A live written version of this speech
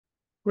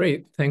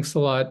Great. Thanks a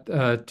lot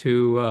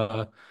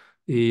to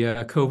the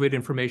COVID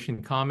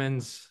Information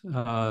Commons,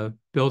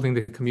 building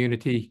the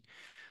community.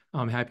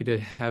 I'm happy to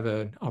have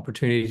an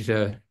opportunity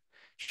to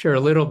share a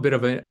little bit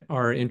of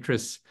our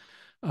interests.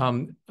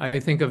 I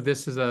think of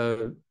this as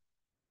a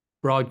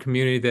broad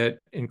community that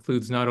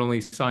includes not only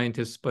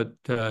scientists, but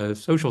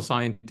social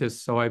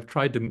scientists. So I've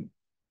tried to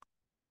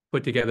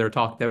put together a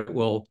talk that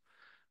will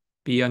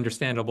be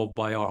understandable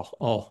by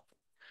all.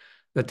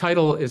 The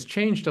title is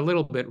changed a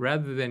little bit.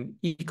 Rather than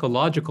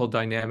ecological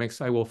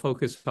dynamics, I will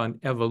focus on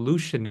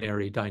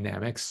evolutionary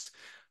dynamics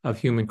of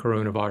human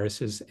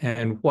coronaviruses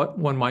and what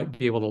one might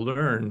be able to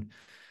learn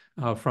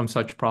from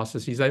such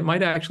processes that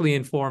might actually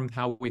inform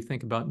how we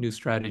think about new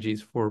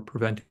strategies for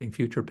preventing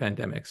future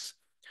pandemics.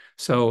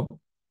 So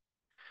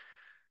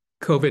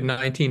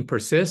COVID-19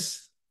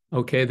 persists.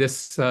 Okay,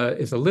 this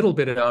is a little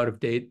bit out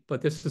of date,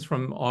 but this is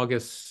from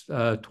August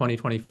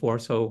 2024.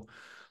 So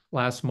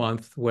last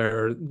month,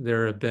 where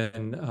there have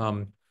been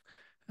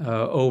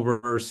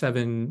over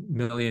 7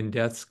 million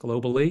deaths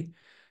globally.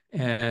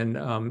 And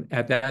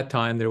at that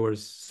time, there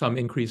was some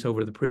increase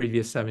over the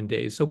previous 7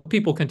 days. So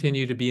people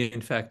continue to be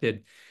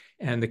infected.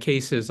 And the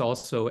cases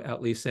also,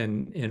 at least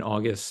in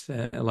August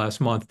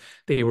last month,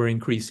 they were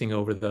increasing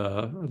over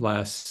the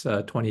last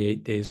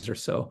 28 days or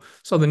so.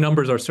 So the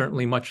numbers are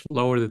certainly much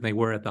lower than they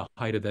were at the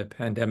height of the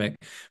pandemic.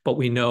 But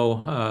we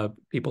know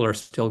people are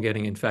still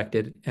getting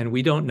infected, and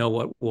we don't know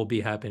what will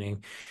be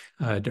happening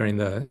during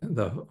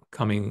the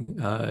coming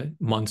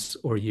months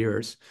or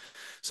years.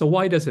 So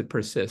why does it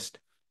persist?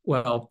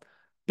 Well,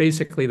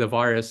 basically the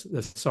virus,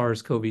 the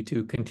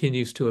SARS-CoV-2,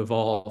 continues to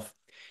evolve.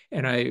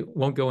 And I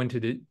won't go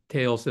into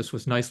details. This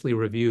was nicely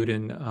reviewed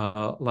in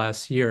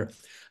last year.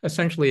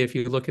 Essentially, if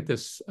you look at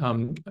this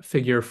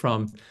figure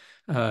from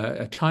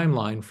a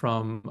timeline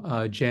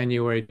from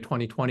January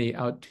 2020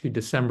 out to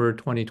December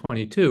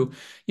 2022,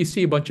 you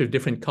see a bunch of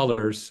different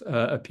colors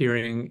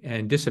appearing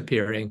and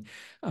disappearing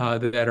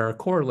that are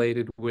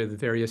correlated with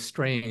various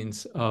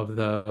strains of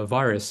the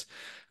virus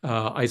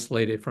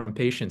isolated from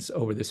patients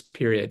over this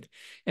period.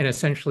 And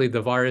essentially,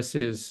 the virus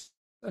is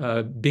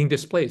being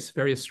displaced.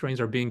 Various strains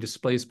are being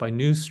displaced by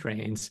new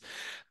strains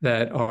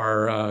that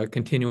are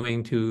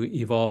continuing to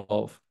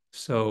evolve.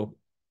 So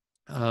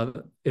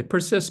it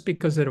persists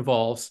because it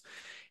evolves.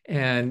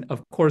 And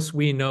of course,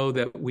 we know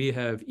that we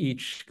have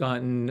each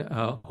gotten,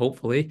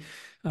 hopefully,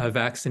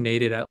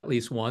 vaccinated at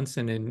least once,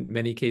 and in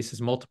many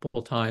cases,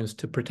 multiple times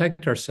to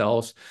protect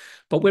ourselves.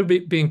 But we're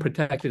being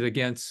protected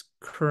against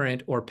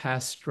current or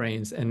past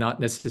strains and not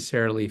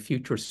necessarily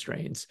future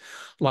strains.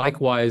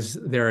 Likewise,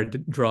 there are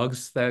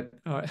drugs that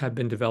have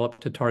been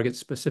developed to target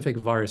specific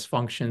virus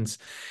functions,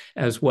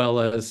 as well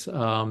as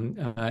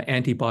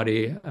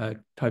antibody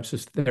types of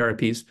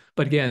therapies.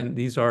 But again,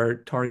 these are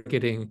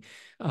targeting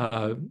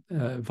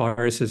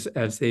viruses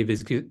as they've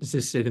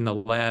existed in the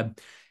lab,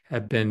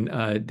 have been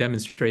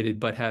demonstrated,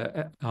 but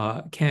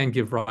can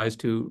give rise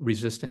to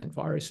resistant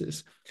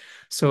viruses.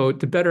 So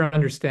to better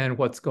understand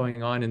what's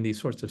going on in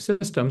these sorts of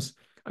systems,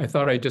 I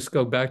thought I'd just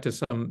go back to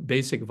some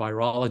basic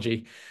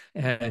virology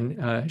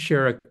and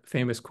share a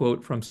famous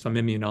quote from some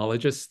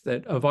immunologists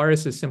that a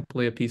virus is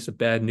simply a piece of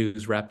bad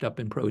news wrapped up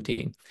in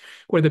protein,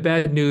 where the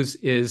bad news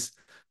is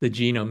the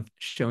genome,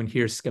 shown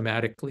here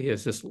schematically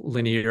as this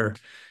linear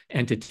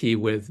entity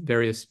with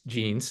various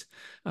genes.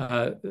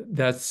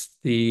 That's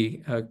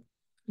the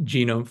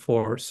genome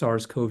for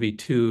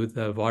SARS-CoV-2,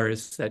 the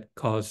virus that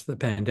caused the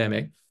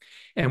pandemic.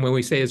 And when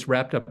we say it's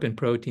wrapped up in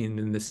protein,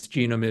 then this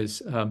genome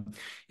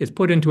is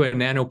put into a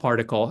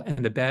nanoparticle,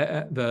 and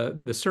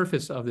the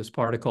surface of this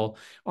particle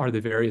are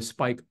the various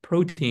spike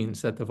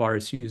proteins that the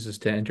virus uses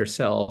to enter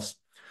cells.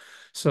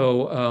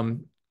 So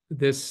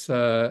this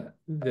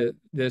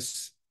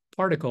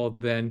particle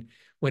then,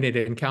 when it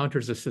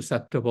encounters a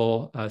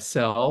susceptible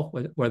cell,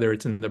 whether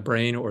it's in the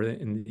brain or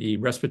in the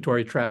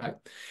respiratory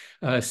tract,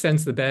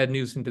 sends the bad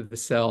news into the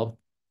cell.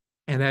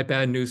 And that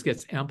bad news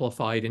gets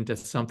amplified into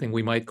something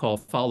we might call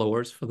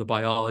followers. For the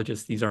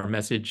biologists, these are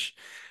message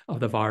of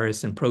the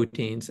virus and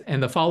proteins.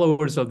 And the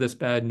followers of this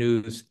bad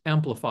news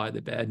amplify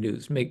the bad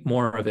news, make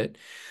more of it.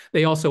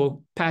 They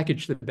also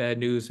package the bad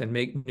news and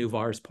make new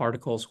virus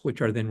particles,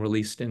 which are then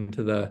released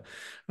into the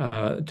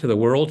to the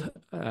world,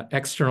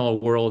 external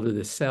world of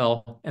the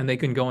cell, and they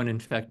can go and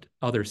infect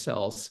other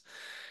cells.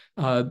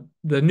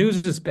 The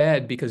news is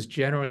bad because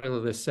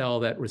generally the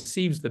cell that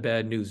receives the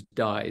bad news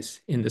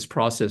dies in this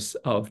process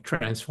of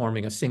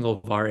transforming a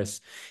single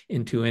virus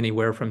into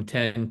anywhere from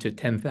 10 to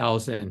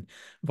 10,000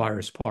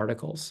 virus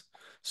particles.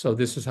 So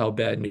this is how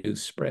bad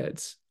news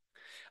spreads.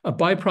 A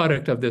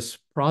byproduct of this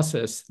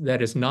process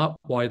that is not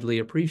widely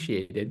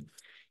appreciated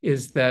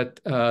is that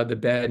the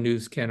bad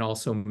news can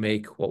also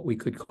make what we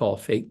could call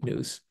fake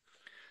news.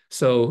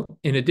 So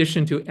in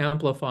addition to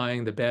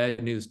amplifying the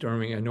bad news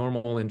during a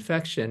normal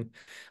infection,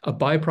 a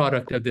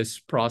byproduct of this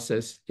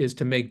process is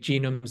to make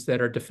genomes that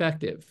are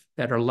defective,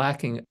 that are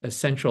lacking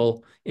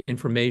essential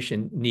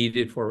information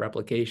needed for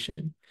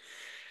replication.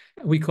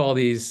 We call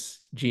these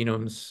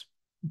genomes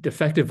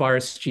defective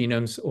virus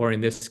genomes, or in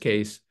this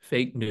case,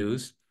 fake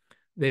news.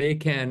 they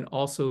can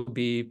also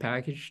be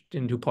packaged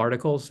into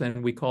particles,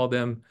 and we call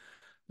them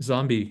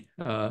zombie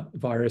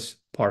virus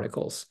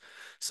particles.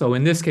 So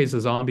in this case,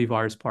 a zombie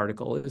virus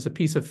particle is a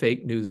piece of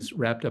fake news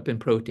wrapped up in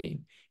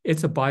protein.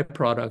 It's a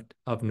byproduct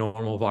of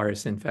normal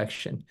virus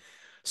infection.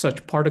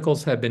 Such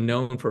particles have been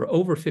known for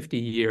over 50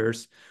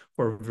 years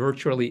for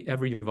virtually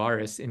every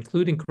virus,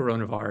 including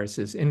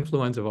coronaviruses,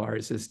 influenza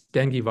viruses,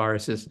 dengue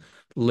viruses.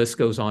 The list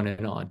goes on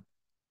and on.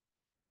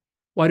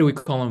 Why do we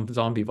call them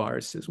zombie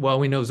viruses? Well,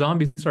 we know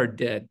zombies are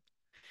dead.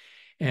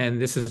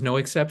 And this is no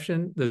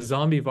exception. The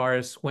zombie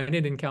virus, when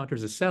it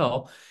encounters a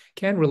cell,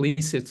 can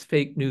release its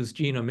fake news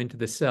genome into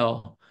the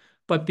cell.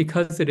 But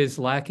because it is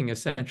lacking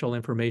essential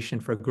information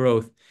for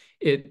growth,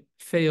 it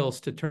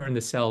fails to turn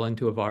the cell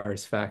into a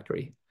virus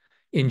factory.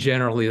 In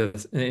general,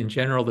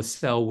 the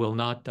cell will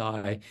not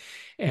die.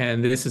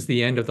 And this is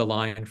the end of the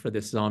line for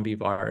this zombie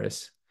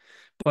virus.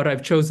 But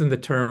I've chosen the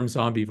term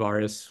zombie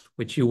virus,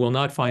 which you will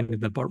not find in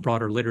the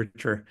broader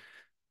literature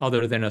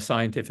other than a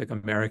Scientific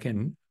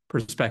American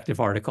perspective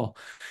article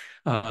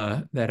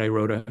that I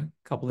wrote a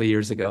couple of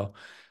years ago.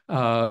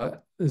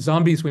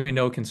 Zombies we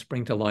know can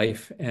spring to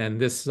life,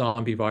 and this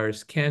zombie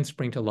virus can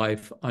spring to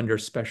life under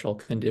special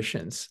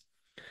conditions.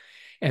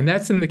 And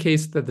that's in the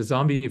case that the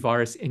zombie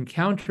virus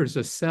encounters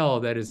a cell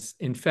that is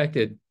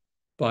infected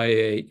by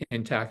an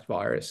intact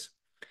virus.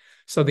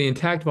 So the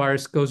intact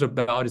virus goes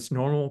about its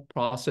normal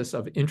process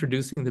of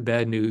introducing the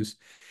bad news,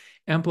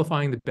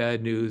 amplifying the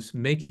bad news,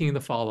 making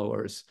the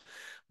followers.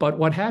 But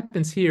what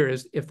happens here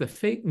is if the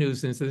fake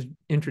news is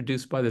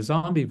introduced by the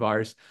zombie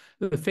virus,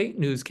 the fake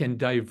news can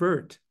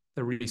divert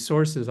the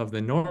resources of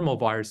the normal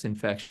virus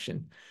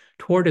infection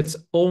toward its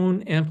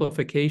own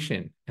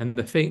amplification, and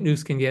the fake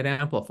news can get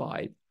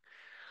amplified.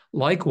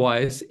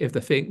 Likewise, if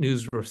the fake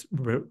news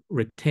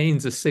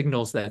retains the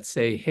signals that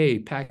say, hey,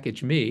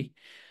 package me,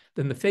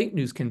 then the fake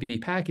news can be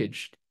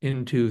packaged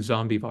into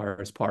zombie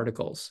virus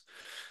particles.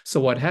 So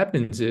what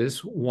happens is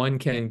one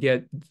can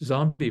get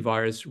zombie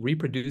virus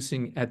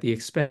reproducing at the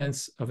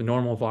expense of a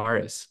normal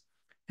virus.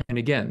 And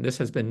again, this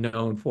has been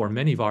known for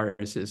many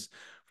viruses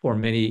for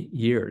many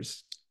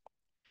years.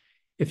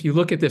 If you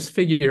look at this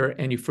figure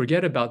and you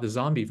forget about the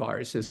zombie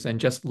viruses and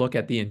just look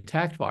at the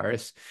intact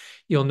virus,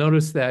 you'll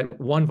notice that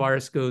one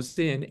virus goes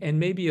in and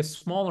maybe a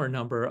smaller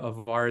number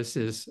of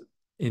viruses,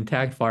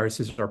 intact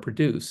viruses, are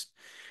produced,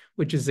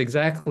 which is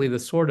exactly the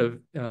sort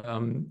of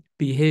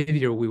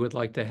behavior we would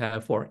like to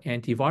have for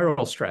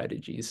antiviral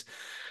strategies,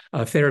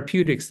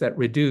 therapeutics that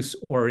reduce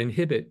or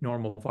inhibit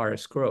normal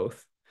virus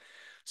growth.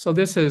 So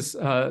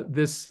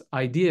this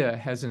idea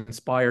has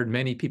inspired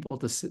many people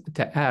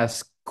to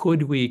ask,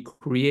 could we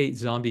create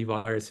zombie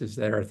viruses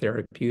that are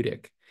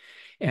therapeutic?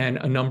 And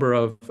a number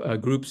of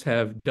groups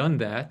have done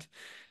that.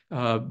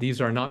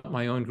 These are not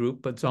my own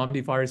group, but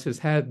zombie viruses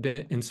have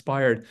been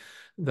inspired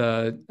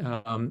the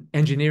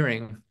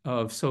engineering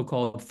of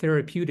so-called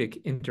therapeutic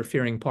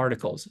interfering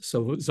particles.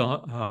 So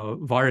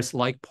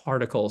virus-like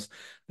particles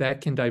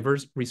that can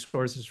divert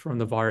resources from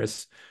the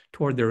virus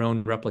toward their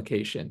own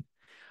replication.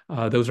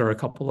 Those are a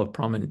couple of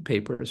prominent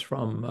papers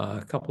from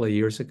a couple of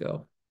years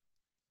ago.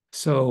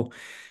 So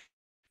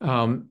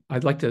I'll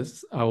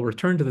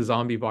return to the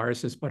zombie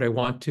viruses, but I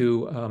want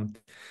to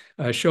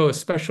show a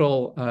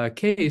special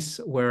case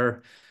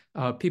where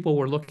people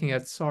were looking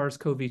at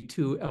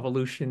SARS-CoV-2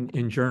 evolution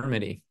in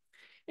Germany.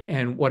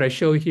 And what I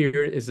show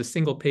here is a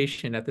single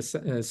patient at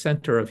the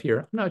center of here.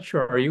 I'm not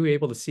sure, are you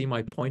able to see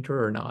my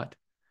pointer or not?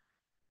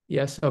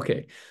 Yes,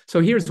 okay.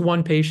 So here's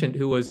one patient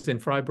who was in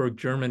Freiburg,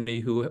 Germany,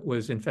 who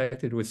was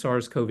infected with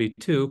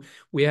SARS-CoV-2.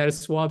 We had a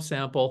swab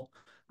sample.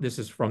 This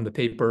is from the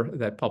paper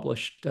that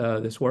published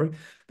this work.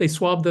 They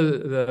swabbed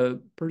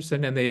the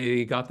person and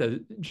they got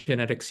the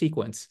genetic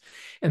sequence.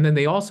 And then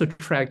they also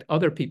tracked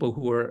other people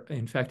who were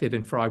infected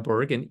in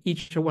Freiburg. And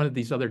each one of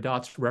these other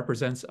dots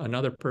represents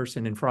another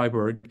person in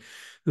Freiburg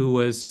who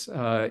was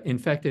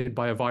infected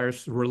by a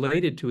virus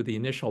related to the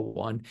initial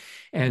one.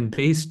 And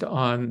based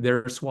on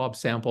their swab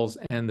samples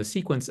and the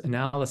sequence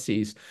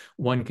analyses,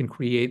 one can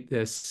create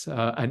this,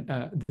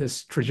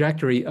 this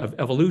trajectory of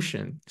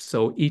evolution.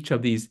 So each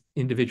of these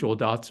individual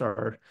dots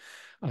are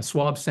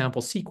swab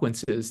sample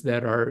sequences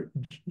that are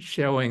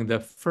showing the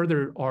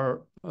further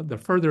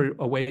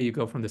away you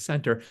go from the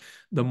center,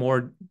 the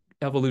more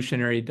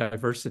evolutionary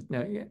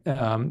diversity,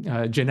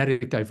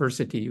 genetic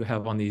diversity you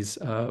have on these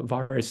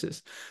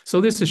viruses. So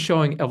this is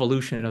showing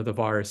evolution of the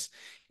virus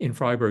in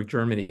Freiburg,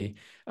 Germany,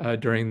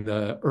 during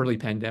the early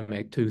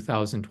pandemic,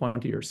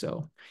 2020 or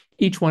so.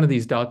 Each one of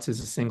these dots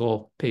is a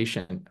single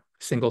patient,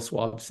 single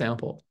swab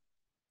sample.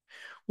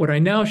 What I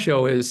now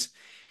show is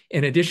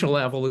an additional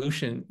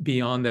evolution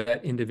beyond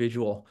that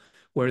individual,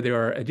 where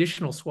there are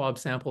additional swab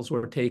samples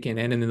were taken,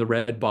 and in the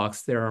red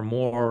box, there are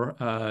more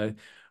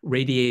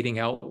radiating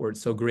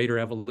outwards, so greater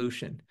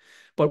evolution.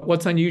 But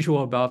what's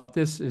unusual about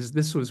this is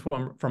this was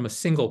from a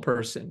single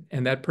person,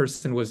 and that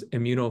person was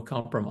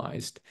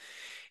immunocompromised.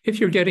 If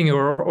you're getting an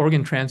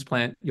organ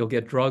transplant, you'll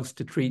get drugs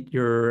to treat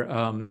your,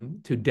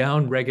 to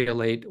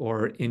down-regulate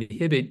or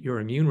inhibit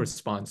your immune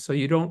response, so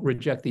you don't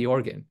reject the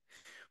organ.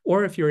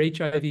 Or if you're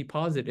HIV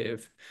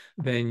positive,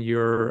 then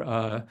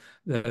the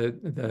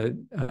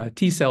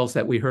T cells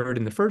that we heard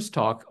in the first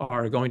talk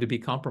are going to be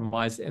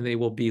compromised, and they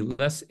will be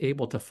less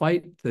able to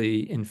fight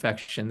the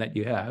infection that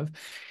you have.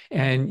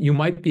 And you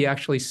might be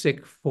actually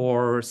sick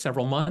for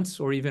several months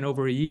or even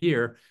over a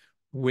year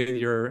with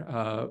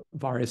your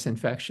virus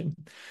infection.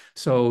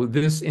 So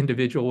this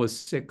individual was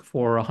sick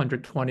for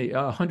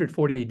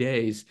 140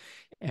 days,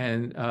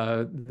 and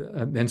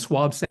then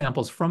swab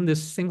samples from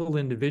this single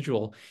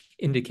individual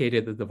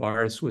indicated that the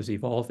virus was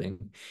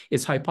evolving.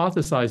 It's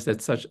hypothesized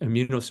that such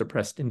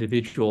immunosuppressed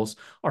individuals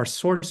are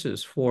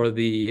sources for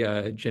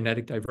the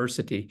genetic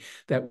diversity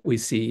that we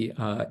see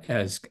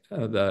as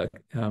the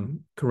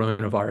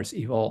coronavirus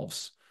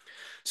evolves.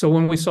 So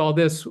when we saw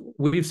this,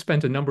 we've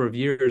spent a number of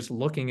years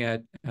looking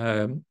at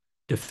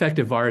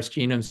defective virus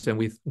genomes, and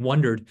we've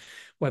wondered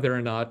whether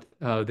or not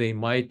they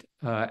might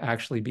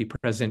actually be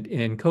present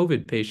in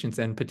COVID patients,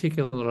 and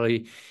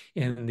particularly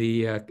in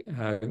the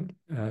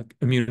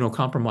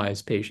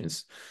immunocompromised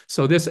patients.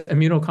 So this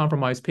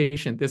immunocompromised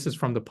patient, this is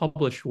from the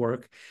published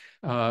work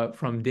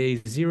from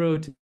day 0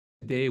 to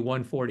day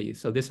 140.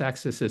 So this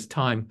axis is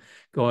time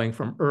going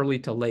from early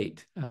to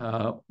late,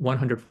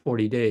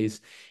 140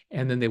 days.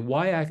 And then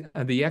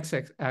the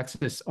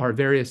x-axis are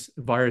various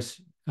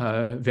virus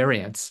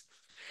variants.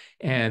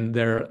 And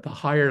the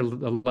higher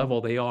the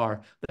level they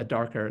are, the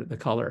darker the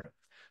color.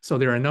 So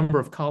there are a number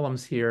of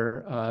columns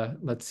here.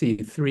 Let's see,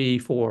 3,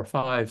 4,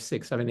 5,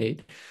 6, 7,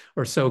 8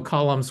 or so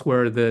columns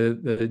where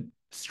the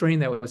strain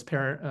that was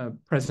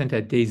present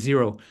at day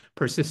 0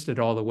 persisted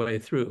all the way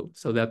through.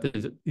 So that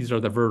these are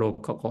the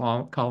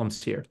vertical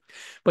columns here.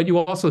 But you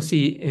also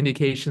see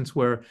indications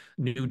where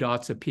new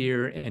dots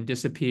appear and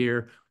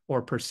disappear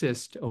or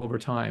persist over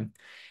time.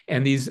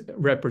 And these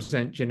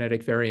represent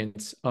genetic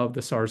variants of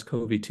the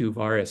SARS-CoV-2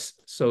 virus.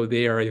 So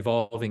they are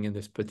evolving in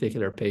this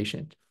particular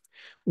patient.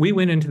 We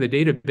went into the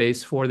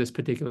database for this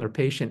particular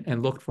patient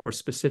and looked for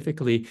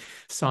specifically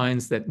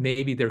signs that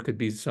maybe there could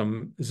be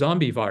some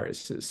zombie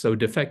viruses, so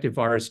defective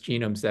virus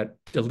genomes that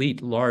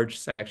delete large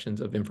sections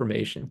of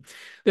information.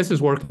 This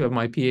is work of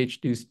my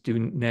PhD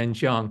student, Nan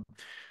Jiang,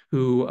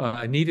 who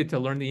needed to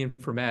learn the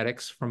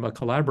informatics from a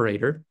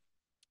collaborator,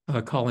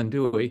 Colin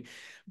Dewey,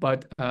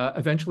 but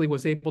eventually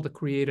was able to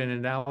create an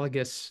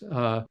analogous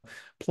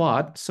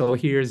plot. So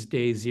here's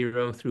day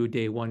 0 through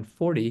day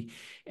 140.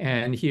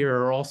 And here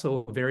are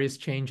also various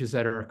changes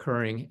that are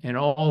occurring. And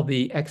all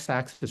the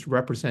x-axis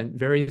represent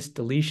various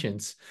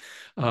deletions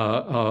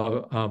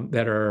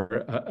that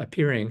are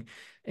appearing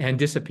and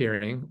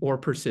disappearing or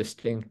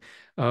persisting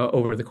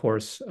over the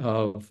course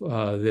of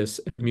this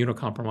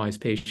immunocompromised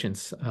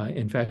patient's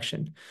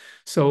infection.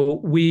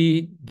 So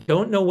we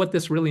don't know what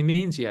this really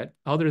means yet,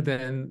 other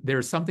than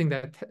there's something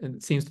that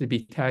seems to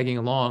be tagging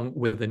along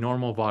with the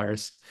normal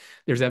virus.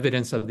 There's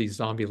evidence of these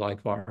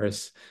zombie-like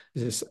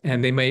viruses,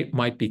 and they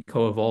might be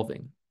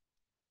co-evolving.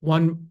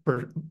 One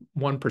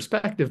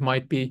perspective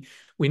might be,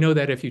 we know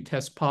that if you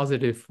test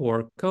positive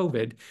for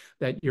COVID,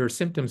 that your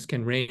symptoms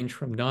can range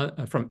from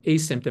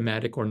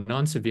asymptomatic or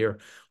non-severe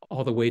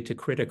all the way to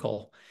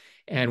critical.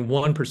 And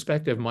one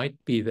perspective might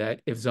be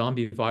that if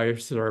zombie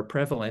viruses are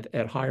prevalent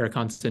at higher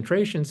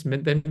concentrations,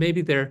 then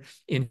maybe they're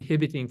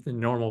inhibiting the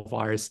normal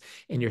virus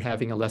and you're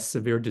having a less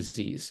severe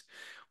disease.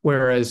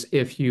 Whereas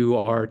if you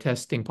are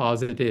testing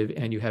positive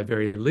and you have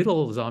very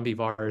little zombie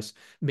virus,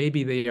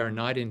 maybe they are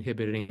not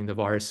inhibiting the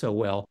virus so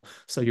well,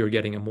 so you're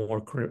getting a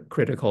more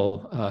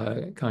critical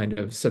kind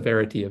of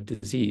severity of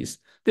disease.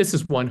 This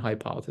is one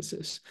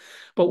hypothesis.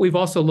 But we've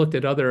also looked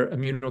at other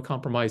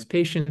immunocompromised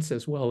patients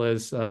as well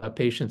as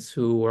patients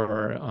who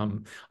are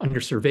under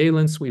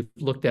surveillance. We've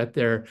looked at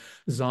their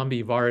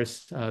zombie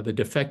virus, the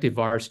defective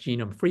virus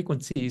genome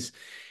frequencies.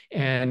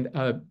 And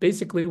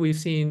basically, we've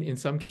seen in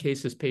some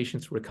cases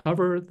patients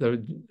recover.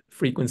 The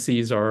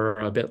frequencies are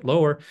a bit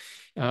lower.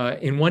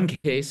 In one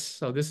case,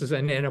 so this is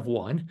an N of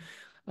 1,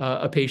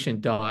 a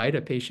patient died,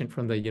 a patient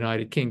from the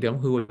United Kingdom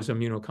who was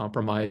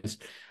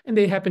immunocompromised, and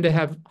they happened to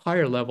have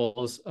higher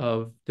levels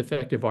of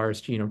defective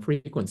virus genome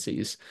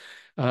frequencies.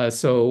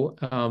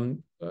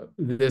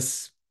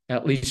 This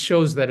at least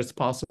shows that it's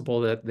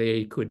possible that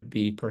they could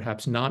be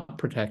perhaps not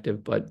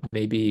protective, but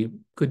maybe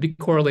could be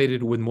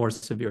correlated with more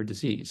severe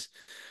disease.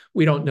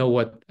 We don't know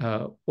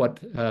what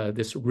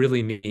this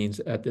really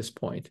means at this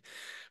point,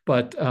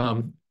 but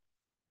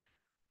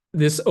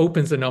this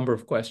opens a number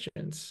of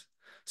questions.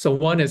 So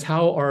one is,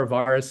 how are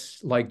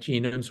virus-like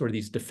genomes, or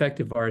these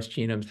defective virus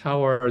genomes,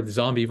 how are the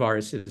zombie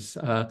viruses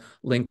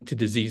linked to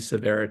disease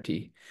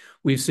severity?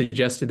 We've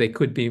suggested they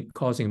could be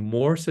causing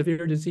more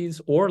severe disease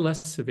or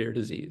less severe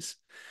disease.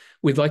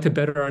 We'd like to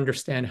better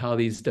understand how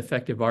these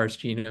defective virus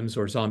genomes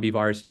or zombie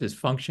viruses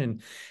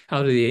function.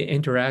 How do they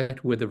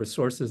interact with the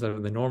resources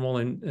of the normal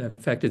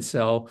infected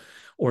cell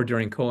or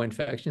during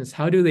co-infections?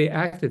 How do they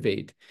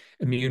activate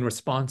immune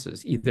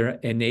responses, either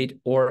innate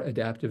or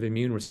adaptive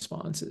immune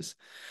responses?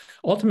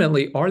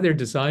 Ultimately, are there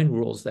design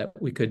rules that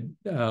we could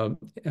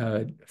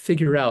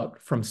figure out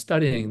from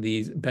studying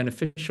these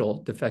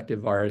beneficial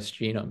defective virus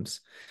genomes?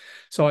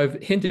 So I've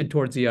hinted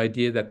towards the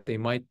idea that they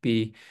might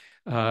be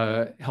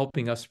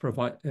helping us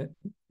prevent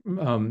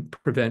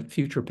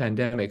future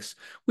pandemics.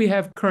 We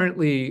have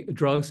currently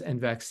drugs and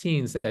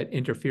vaccines that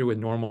interfere with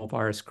normal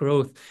virus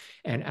growth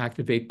and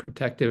activate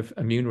protective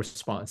immune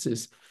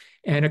responses.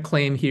 And a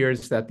claim here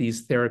is that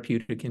these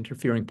therapeutic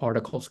interfering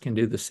particles can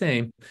do the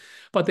same,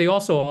 but they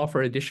also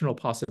offer additional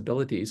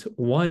possibilities.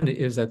 One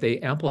is that they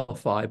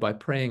amplify by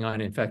preying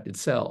on infected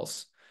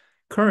cells.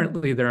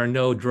 Currently, there are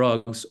no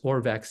drugs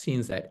or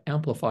vaccines that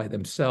amplify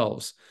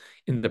themselves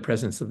in the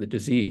presence of the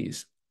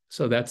disease.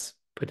 So that's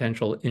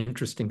potential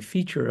interesting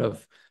feature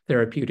of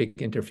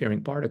therapeutic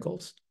interfering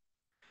particles.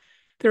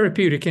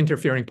 Therapeutic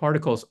interfering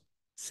particles,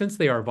 since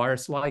they are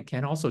virus-like,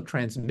 can also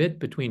transmit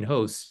between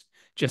hosts,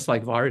 just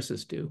like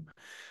viruses do.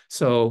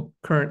 So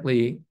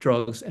currently,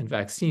 drugs and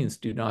vaccines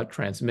do not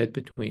transmit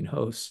between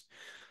hosts.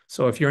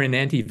 So if you're an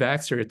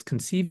anti-vaxxer, it's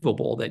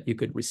conceivable that you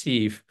could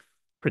receive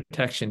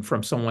protection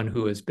from someone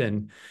who has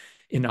been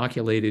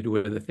inoculated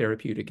with a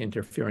therapeutic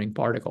interfering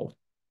particle.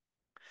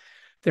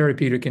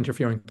 Therapeutic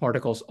interfering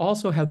particles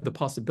also have the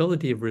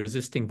possibility of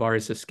resisting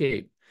virus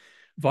escape.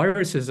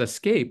 Viruses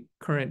escape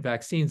current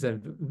vaccines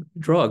and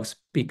drugs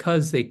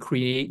because they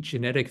create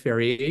genetic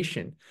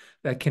variation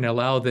that can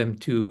allow them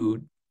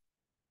to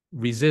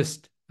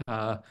resist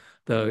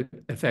the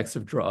effects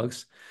of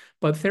drugs.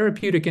 But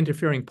therapeutic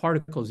interfering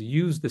particles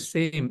use the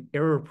same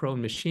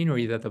error-prone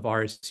machinery that the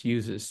virus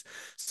uses.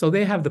 So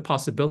they have the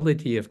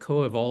possibility of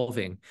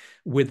co-evolving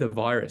with the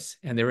virus.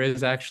 And there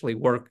is actually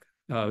work,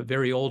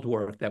 very old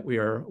work that we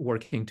are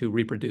working to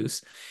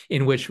reproduce,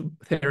 in which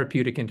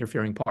therapeutic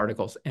interfering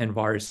particles and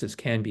viruses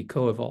can be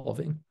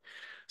co-evolving.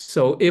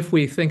 So if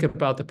we think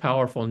about the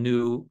powerful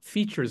new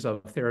features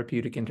of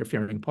therapeutic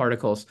interfering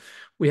particles,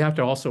 we have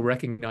to also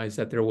recognize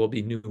that there will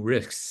be new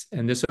risks,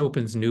 and this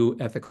opens new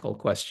ethical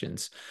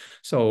questions.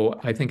 So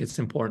I think it's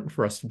important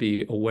for us to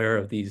be aware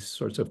of these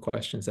sorts of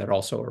questions that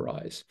also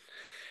arise.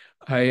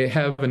 I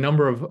have a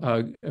number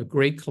of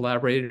great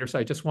collaborators.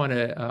 I just want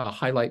to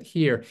highlight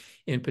here,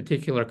 in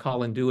particular,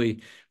 Colin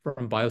Dewey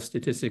from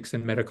Biostatistics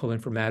and Medical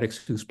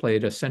Informatics, who's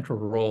played a central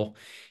role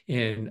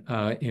in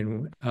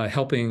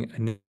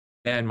helping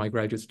and my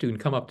graduate student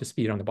come up to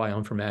speed on the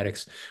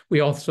bioinformatics.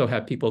 We also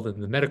have people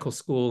in the medical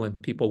school and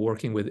people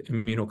working with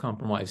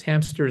immunocompromised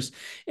hamsters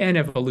and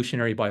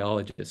evolutionary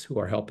biologists who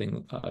are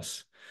helping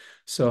us.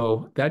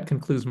 So that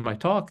concludes my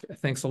talk.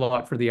 Thanks a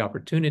lot for the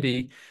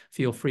opportunity.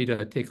 Feel free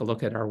to take a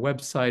look at our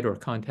website or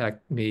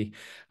contact me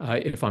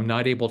if I'm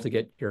not able to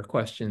get your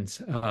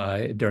questions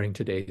during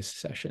today's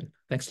session.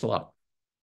 Thanks a lot.